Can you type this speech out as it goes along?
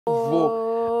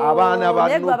live abaana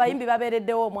bano abayimbi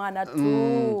babereddewo omwana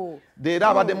tu leero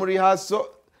abadde mu rehearsal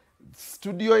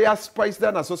studio ya Spice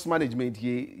Dana source management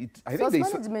I think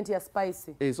source management ya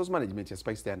Spice source management ya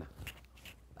Spice Dana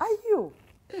are you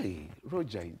hey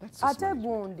Roger that's ate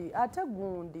gundi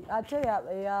ate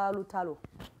ya Lutalo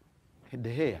the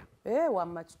hair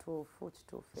wamma kituufu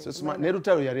ne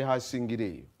Lutalo yali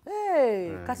hasingireyo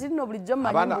kati lino bulijjo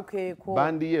mmanyibukeeko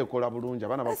bandi yeekola bulungi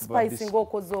abaana bakuba Spice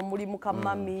ng'okoze omulimu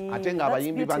kamami ate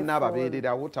ng'abayimbi banna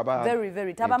ababeererawo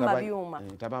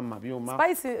taba mu byuma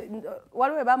Spice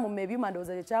waliwo bamumma ebyuma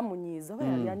ndowooza kyekyamunyiiza oba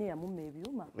yali ani yamumma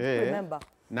ebyuma remember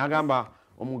n'agamba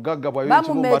omugagga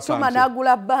bamumma ekyuma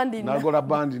n'agula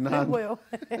bandi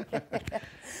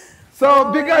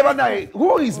So, Big Guy Banai,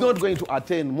 who is not going to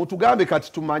attend? Mutugambe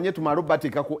kati tumanye tumaro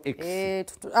batika ko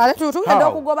X. Tugenda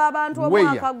okugoba abantu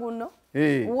omwaka guno.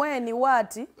 When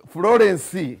wati?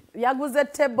 Florence. Yaguze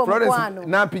tebo mkwano.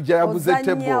 Nampija yaguze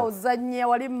tebo. Ozanya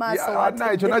wali maso wati.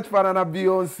 Ekyo nakifana na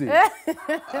Beyonce.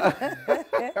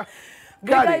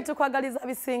 Big Eye tukwagaliza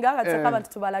bisinga kataka abantu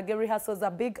tubalage rehearsals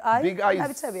za Big Eye. Big Eye.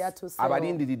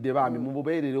 Abalindiridde bami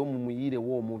mububeerere omumuyire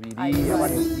wo omubiri.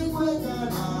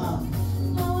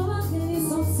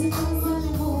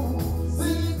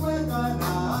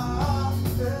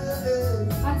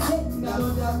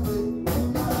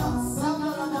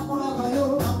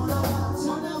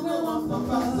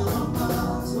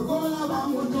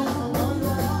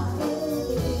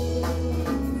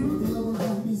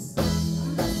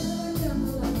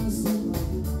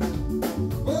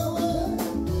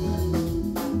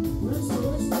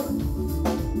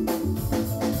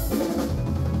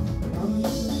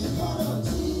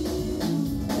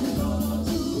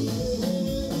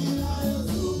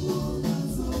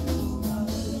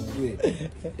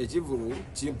 Ekivvulu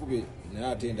kimpube naye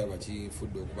ate ndaba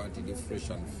kifudde okuba nti ndi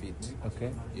fresh and fit.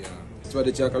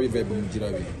 Kibadde kyakabi vibe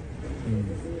mugirabe.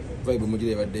 Vibe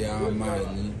mugirabe badde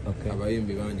y'amaanyi.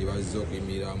 Abayimbi bangi bazze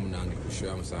okuyimirira wamu nange ku show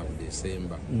ya 7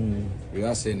 December.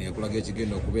 Rehearsal ekulaga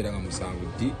ekigenda okubeera nga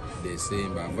 7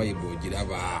 December. Vibe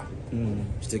ogiraba.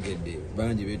 Kitegedde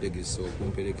bangi beetegese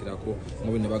okumperekerako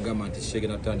mu bino bagamba nti shege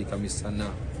natandika misana.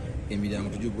 Emilyango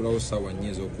tujugulawo sawa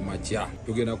nyezo okumakya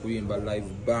tugenda kuyimba live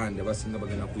band abasinga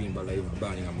bagenda kuyimba live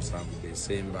band nga 7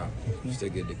 December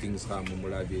kitegedde Kings Ham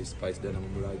mumulabye Spice Dana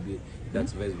mumulabye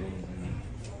That's Vez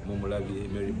mumulabye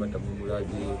Mary Bata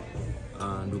mumulabye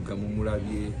Nduga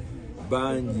mumulabye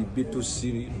banji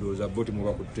B2C ndoza boti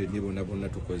muba kutrend bonna bonna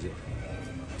tukoze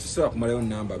sasa kumalayo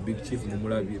namba Big Chief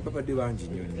mumulabye babadde banji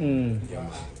nyonyi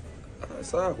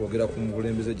sasa kwogera ku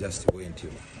mulembeze just went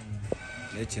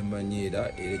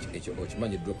nekyemanyira era ekyo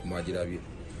okimanyiddwa ku magirabye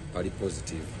ali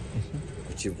positive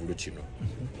ku kivvulu kino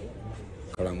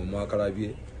kalango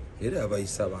mwakalabye era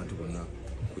abayisa abantu bonna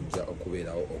kujja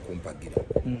okubeerawo okumpagira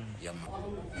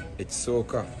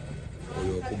ekisooka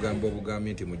oyo okugamba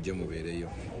obugambi nti mujje mubeereyo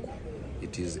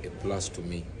it is a plus to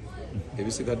me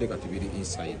ebisigadde kati biri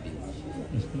inside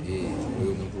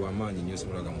oyo omuntu wamaanyi nnyo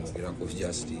simulaga mugerako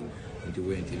just nti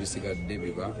wenti ebisigadde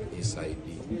biba inside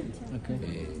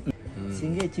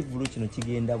singa ekivvulu kino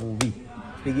kigenda bubi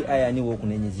Big Eye ani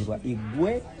w'okunenyezebwa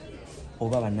igwe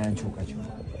oba bannankyuka kyo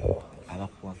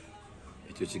abakuwa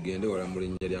ekyo kigende wala mu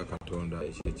linnya lya Katonda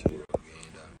ekyo ekigenda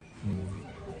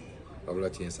wabula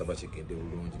kyensaba kigende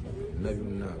bulungi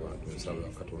nabyonna abantu nsaba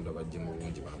Katonda bajje mu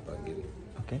bulungi bampagire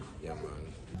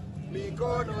yamaani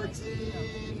mikono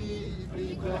chini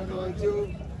mikono juu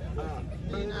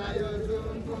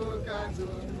inayozunguka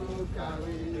zunguka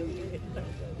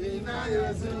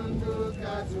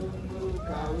inayozunguka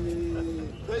zunguka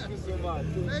Thank you so much.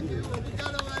 Thank you.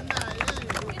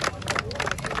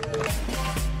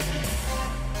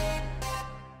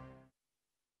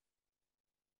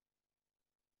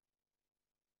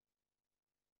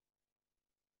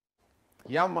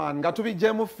 Yeah man, nga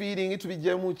tubijemu feeling,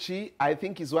 tubijemu chi. I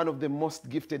think he's one of the most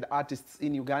gifted artists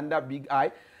in Uganda, Big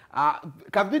Eye.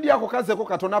 Kavideo yako kaze ko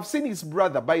Katono. I've seen his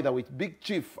brother, by the way, Big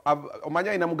Chief.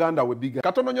 Omanya ina Muganda we Big Eye.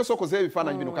 Katono nyo soko zewe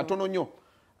fana njino. Katono nyo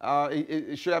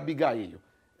show ya Big Eye.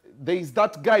 There is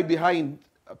that guy behind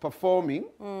performing.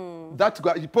 That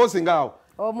guy posing out.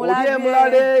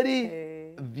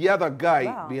 The other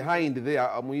guy behind there,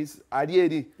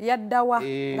 Arieri.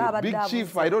 Big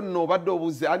Chief, I don't know, but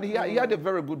and he had a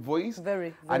very good voice.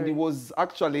 And he was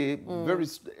actually very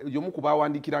Yomukuba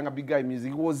Wandikiranga Big Guy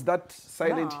music. He was that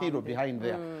silent hero behind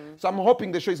there. So I'm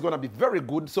hoping the show is gonna be very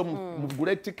good. So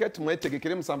mugule ticket, mwete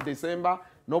gekeremu some December,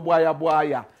 no boya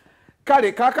boya.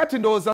 Kale kakati ndoza